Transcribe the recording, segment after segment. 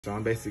So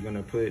I'm basically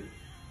gonna put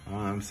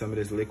some of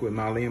this liquid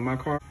moly in my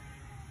car,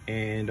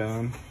 and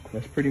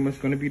that's pretty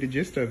much gonna be the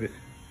gist of it.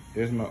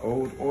 There's my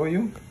old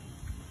oil. I'm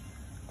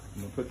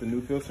gonna put the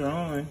new filter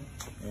on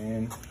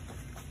and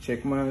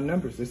check my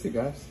numbers. That's it,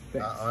 guys.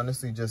 Thanks. I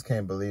honestly just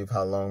can't believe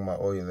how long my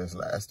oil is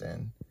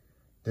lasting.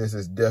 This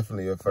is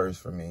definitely a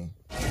first for me.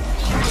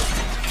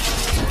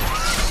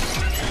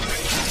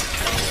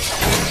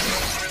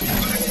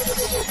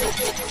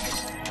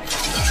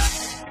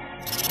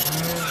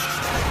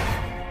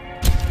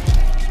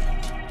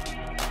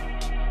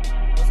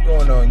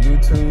 Going on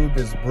YouTube,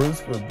 it's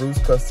Bruce with Bruce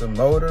Custom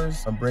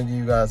Motors. I'm bringing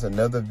you guys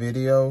another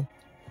video.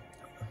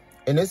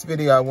 In this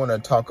video, I want to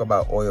talk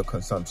about oil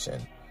consumption.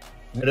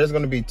 There's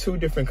going to be two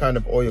different kind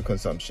of oil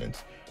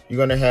consumptions. You're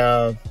going to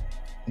have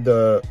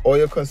the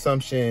oil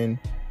consumption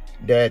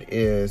that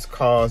is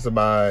caused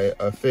by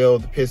a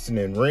failed piston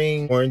and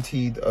ring,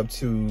 warranted up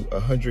to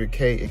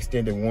 100K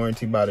extended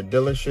warranty by the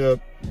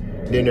dealership.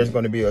 Then there's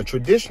going to be a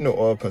traditional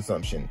oil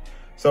consumption.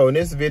 So in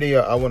this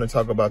video, I want to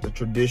talk about the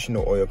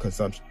traditional oil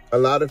consumption. A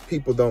lot of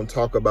people don't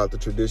talk about the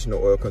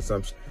traditional oil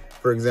consumption.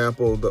 For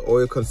example, the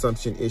oil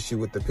consumption issue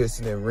with the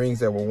piston and rings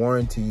that were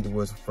warranted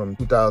was from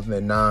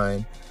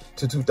 2009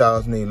 to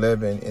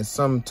 2011 and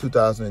some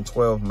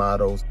 2012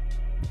 models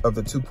of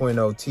the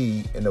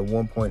 2.0T and the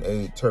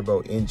 1.8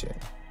 turbo engine.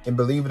 And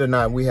believe it or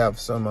not, we have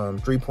some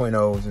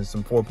 3.0s and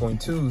some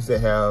 4.2s that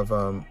have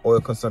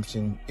oil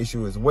consumption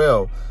issue as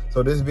well.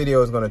 So this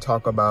video is going to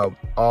talk about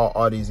all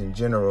Audis in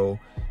general,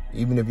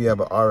 even if you have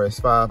a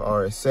RS5,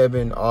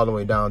 RS7, all the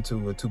way down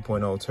to a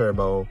 2.0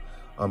 turbo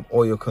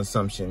oil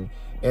consumption.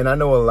 And I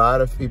know a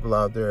lot of people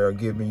out there are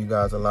giving you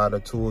guys a lot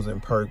of tools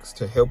and perks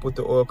to help with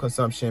the oil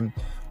consumption,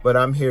 but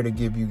I'm here to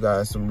give you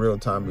guys some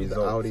real-time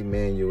results. The Audi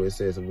manual, it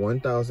says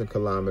 1,000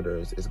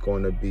 kilometers is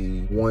going to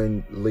be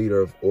 1 liter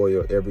of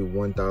oil every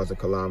 1,000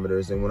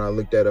 kilometers. And when I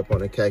looked that up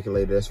on a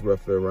calculator, that's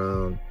roughly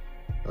around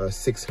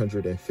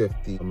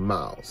 650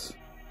 miles.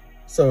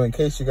 So in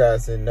case you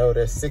guys didn't know,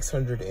 that's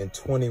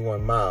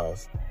 621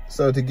 miles.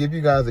 So to give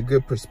you guys a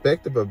good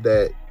perspective of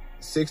that,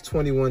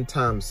 621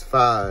 times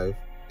 5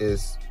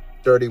 is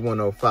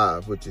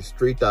 3,105, which is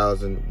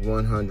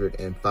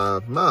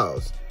 3,105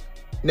 miles.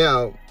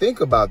 Now, think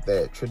about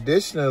that.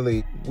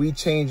 Traditionally, we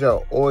change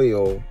our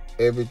oil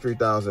every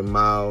 3,000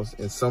 miles.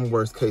 In some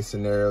worst case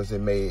scenarios,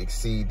 it may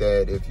exceed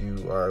that if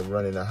you are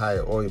running a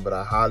higher oil, but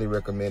I highly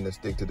recommend to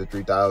stick to the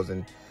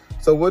 3,000.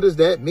 So what does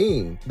that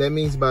mean? That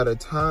means by the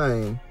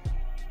time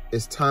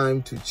it's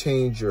time to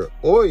change your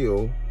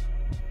oil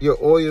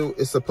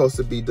is supposed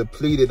to be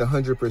depleted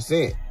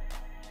 100%.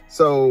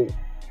 So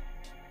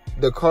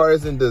the car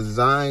isn't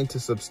designed to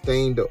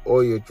sustain the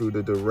oil through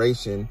the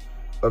duration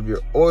of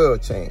your oil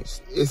change.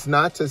 It's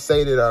not to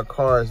say that our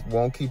cars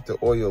won't keep the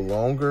oil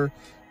longer,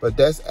 but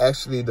that's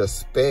actually the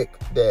spec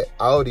that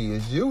Audi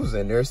is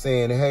using. They're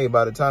saying, hey,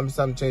 by the time it's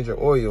time to change your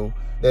oil,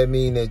 that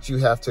means that you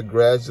have to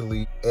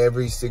gradually,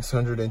 every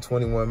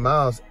 621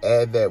 miles,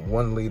 add that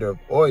 1 liter of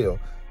oil.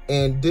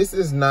 And this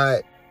is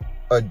not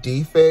a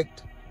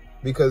defect,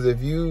 because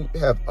if you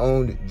have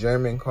owned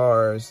German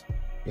cars,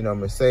 you know,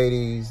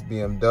 Mercedes,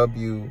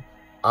 BMW,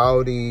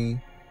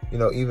 Audi, you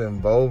know, even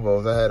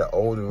Volvos. I had an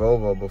old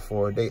Volvo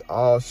before. They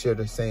all share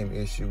the same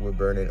issue with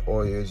burning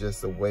oil. It's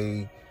just the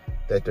way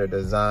that they're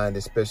designed,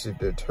 especially if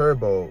they're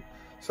turbo.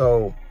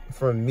 So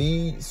for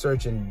me,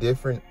 searching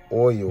different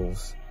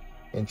oils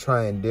and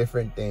trying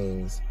different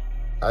things,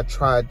 I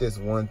tried this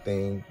one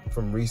thing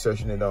from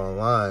researching it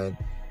online,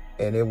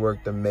 and it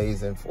worked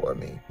amazing for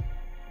me.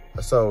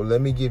 So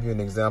let me give you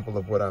an example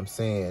of what I'm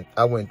saying.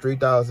 I went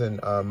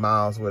 3,000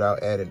 miles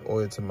without adding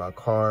oil to my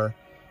car,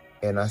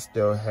 and I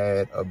still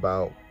had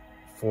about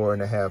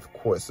 4.5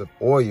 quarts of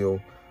oil,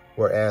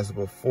 whereas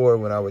before,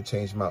 when I would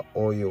change my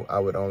oil, I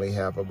would only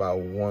have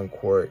about 1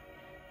 quart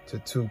to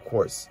 2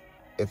 quarts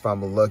if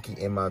I'm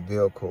lucky in my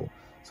vehicle.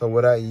 So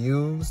what I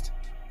used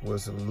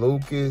was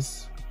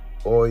Lucas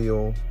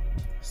Oil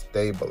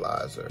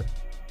Stabilizer.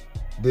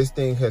 This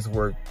thing has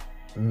worked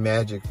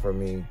magic for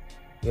me.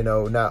 You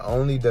know, not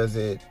only does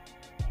it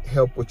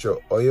help with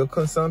your oil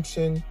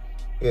consumption,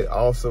 it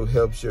also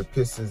helps your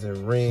pistons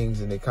and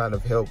rings, and it kind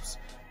of helps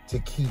to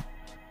keep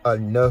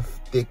enough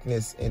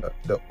thickness in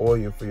the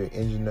oil for your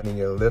engine and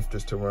your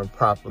lifters to run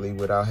properly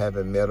without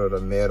having metal to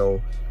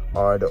metal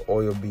or the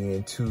oil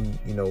being too,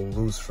 you know,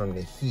 loose from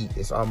the heat.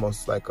 It's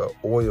almost like an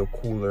oil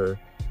cooler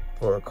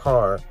for a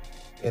car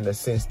in the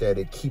sense that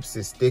it keeps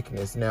its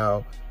thickness.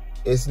 Now,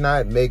 it's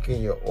not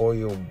making your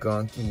oil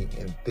gunky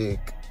and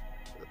thick.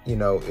 You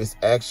know, it's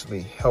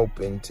actually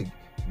helping to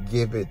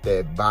give it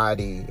that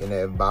body and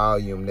that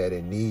volume that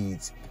it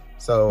needs.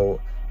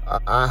 So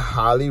I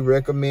highly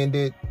recommend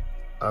it.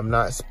 I'm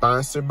not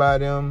sponsored by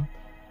them.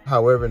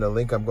 However, in the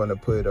link, I'm going to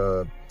put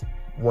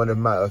one of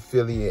my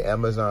affiliate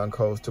Amazon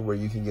codes to where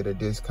you can get a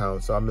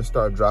discount. So I'm going to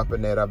start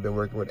dropping that. I've been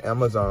working with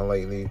Amazon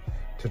lately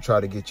to try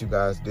to get you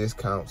guys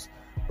discounts.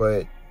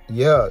 But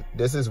yeah,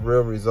 this is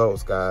real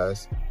results,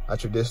 guys. I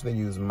traditionally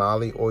use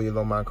Moly oil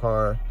on my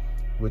car,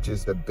 which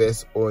is the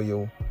best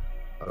oil.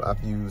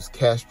 I've used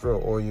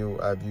Castro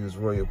oil, I've used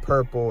Royal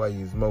Purple, I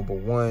use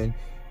Mobil 1,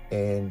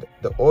 And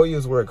the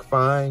oils work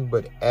fine,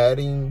 but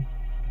adding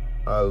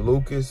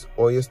Lucas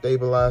oil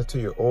stabilizer to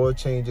your oil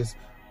changes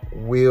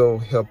will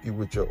help you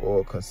with your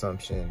oil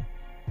consumption.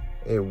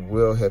 It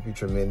will help you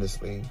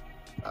tremendously.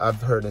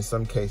 I've heard in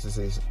some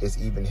cases it's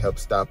even helped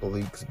stop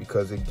leaks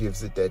because it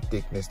gives it that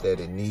thickness that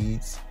it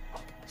needs.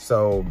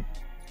 So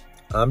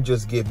I'm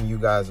just giving you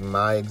guys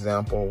my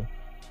example.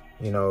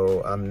 You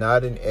know, I'm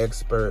not an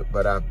expert,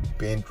 but I've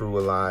been through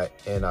a lot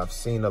and I've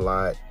seen a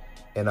lot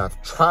and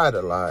I've tried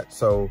a lot.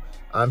 So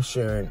I'm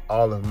sharing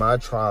all of my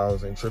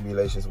trials and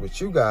tribulations with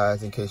you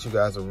guys in case you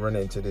guys are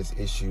running into this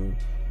issue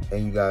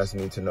and you guys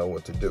need to know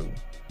what to do.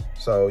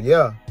 So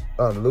yeah,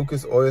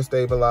 Lucas oil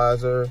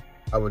stabilizer,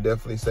 I would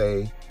definitely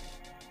say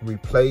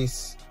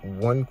replace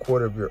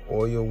 1/4 of your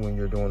oil when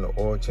you're doing the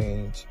oil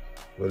change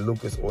with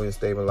Lucas oil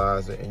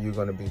stabilizer, and you're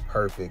gonna be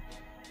perfect.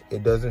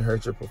 It doesn't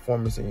hurt your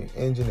performance in your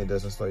engine. It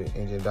doesn't slow your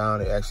engine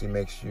down. It actually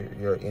makes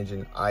your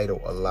engine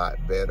idle a lot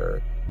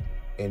better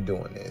in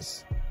doing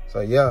this. So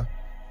yeah,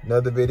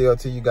 another video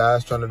to you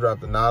guys trying to drop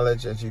the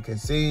knowledge. As you can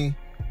see,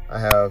 I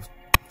have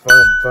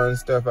fun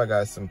stuff. I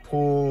got some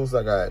pulls,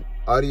 I got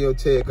audio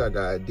tech, I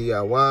got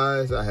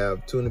DIYs, I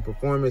have tuning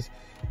performance.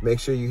 Make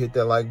sure you hit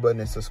that like button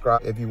and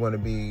subscribe if you want to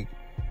be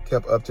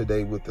kept up to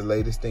date with the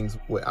latest things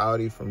with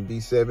Audi from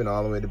B7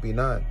 all the way to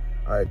B9.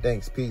 All right,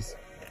 thanks, peace.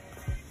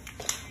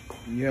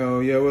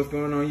 Yo, what's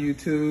going on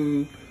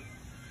YouTube?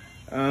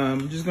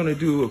 I'm just gonna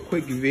do a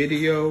quick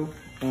video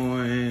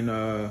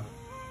on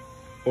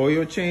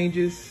oil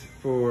changes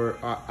for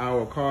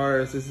our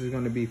cars. This is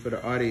gonna be for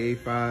the Audi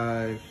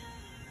A5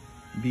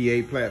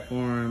 V8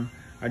 platform.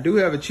 I do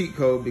have a cheat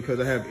code because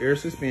I have air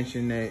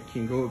suspension that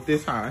can go up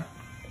this high.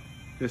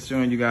 Just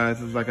showing you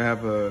guys, it's like I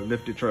have a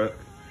lifted truck.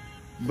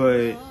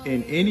 But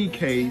in any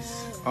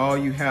case, all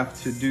you have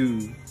to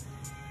do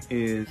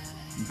is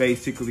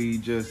basically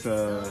just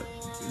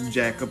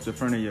jack up the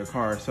front of your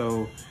car.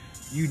 So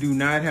you do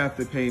not have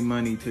to pay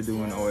money to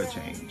do an oil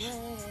change.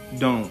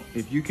 Don't.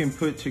 If you can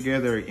put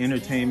together an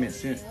entertainment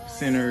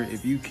center,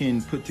 if you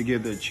can put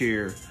together a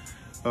chair,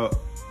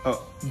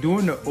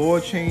 doing the oil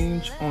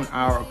change on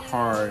our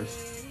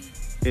cars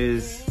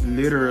is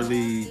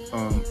literally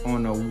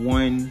on a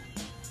 1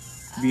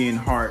 being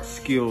hard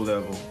skill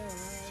level.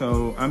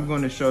 So I'm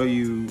going to show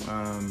you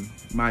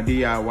my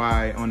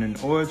DIY on an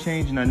oil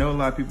change. And I know a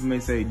lot of people may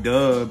say,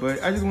 duh,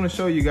 but I just want to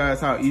show you guys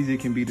how easy it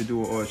can be to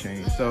do an oil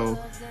change. So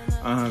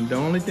the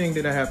only thing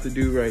that I have to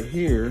do right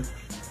here,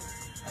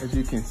 as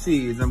you can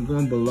see, is I'm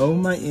going below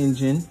my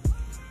engine.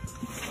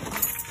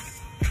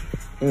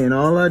 And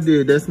all I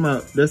did, that's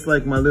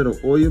like my little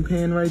oil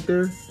pan right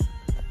there.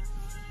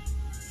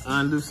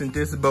 I loosened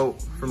this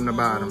bolt from the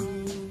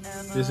bottom.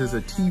 This is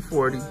a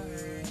T40.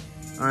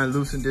 I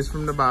loosened this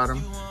from the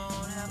bottom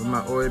with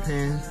my oil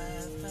pan.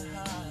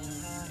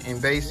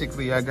 And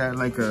basically I got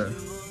like a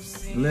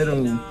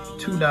little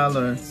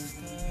 $2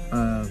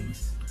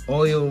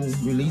 oil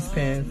release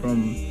pan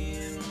from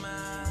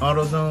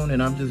AutoZone,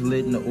 and I'm just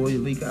letting the oil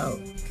leak out.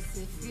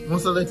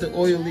 Once I let the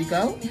oil leak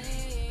out,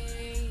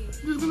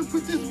 I'm just gonna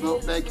put this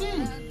bolt back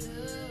in.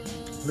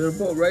 Little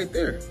bolt right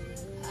there.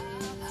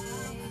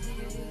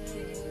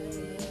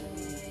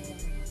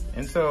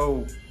 And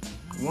so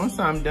once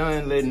I'm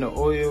done letting the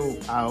oil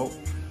out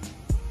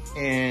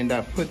and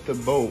I put the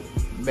bolt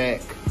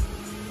back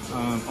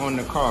on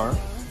the car,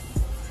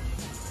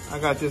 I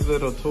got this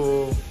little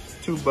tool,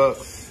 $2,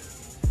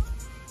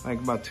 like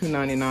about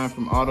 $2.99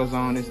 from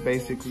AutoZone. It's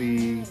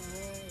basically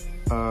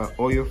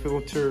oil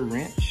filter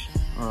wrench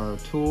or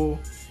tool,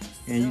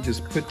 and you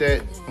just put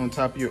that on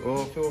top of your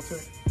oil filter.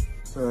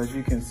 So as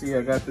you can see,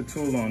 I got the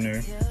tool on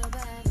there.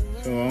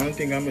 So the only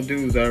thing I'm gonna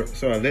do is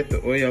I let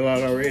the oil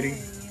out already.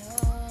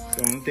 So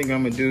the only thing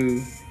I'm gonna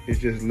do is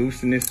just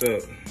loosen this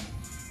up,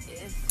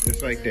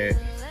 just like that.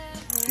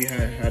 See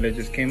how that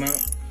just came out?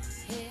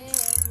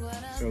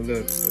 So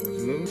look, so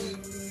it's loose.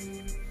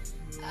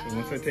 So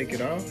once I take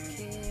it off,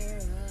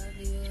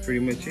 that's pretty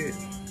much it.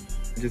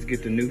 Just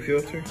get the new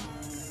filter,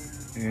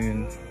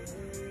 and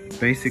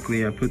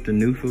basically I put the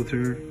new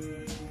filter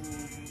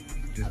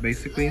just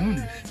basically on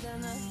this,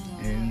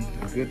 and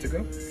it's good to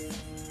go.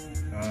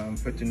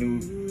 Put the new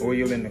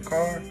oil in the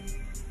car.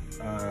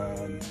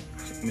 I'm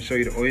gonna show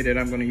you the oil that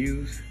I'm gonna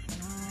use.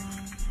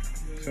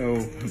 So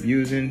I'm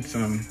using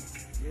some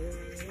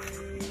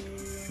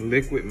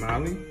liquid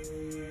moly,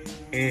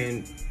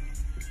 and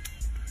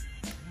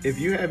if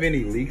you have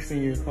any leaks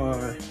in your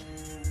car,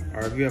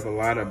 or if you have a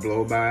lot of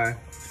blow by,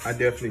 I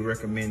definitely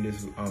recommend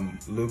this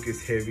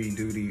Lucas heavy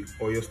duty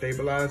oil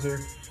stabilizer.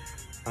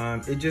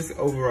 It just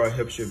overall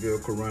helps your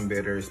vehicle run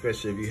better,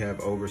 especially if you have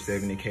over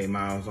 70K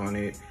miles on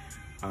it.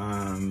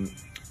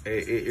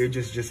 It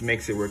just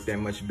makes it work that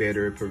much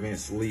better. It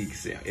prevents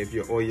leaks. If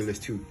your oil is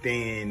too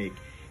thin,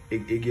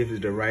 it gives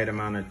it the right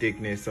amount of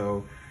thickness.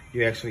 So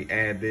you actually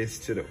add this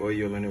to the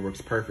oil and it works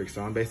perfect.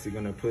 So I'm basically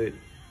gonna put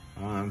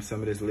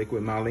some of this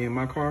liquid moly in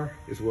my car,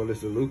 as well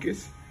as the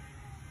Lucas.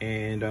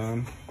 And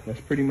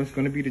that's pretty much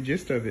gonna be the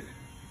gist of it.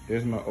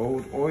 There's my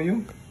old oil.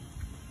 I'm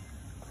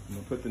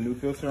gonna put the new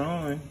filter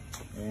on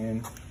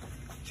and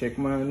check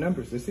my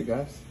numbers. That's it,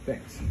 guys.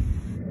 Thanks.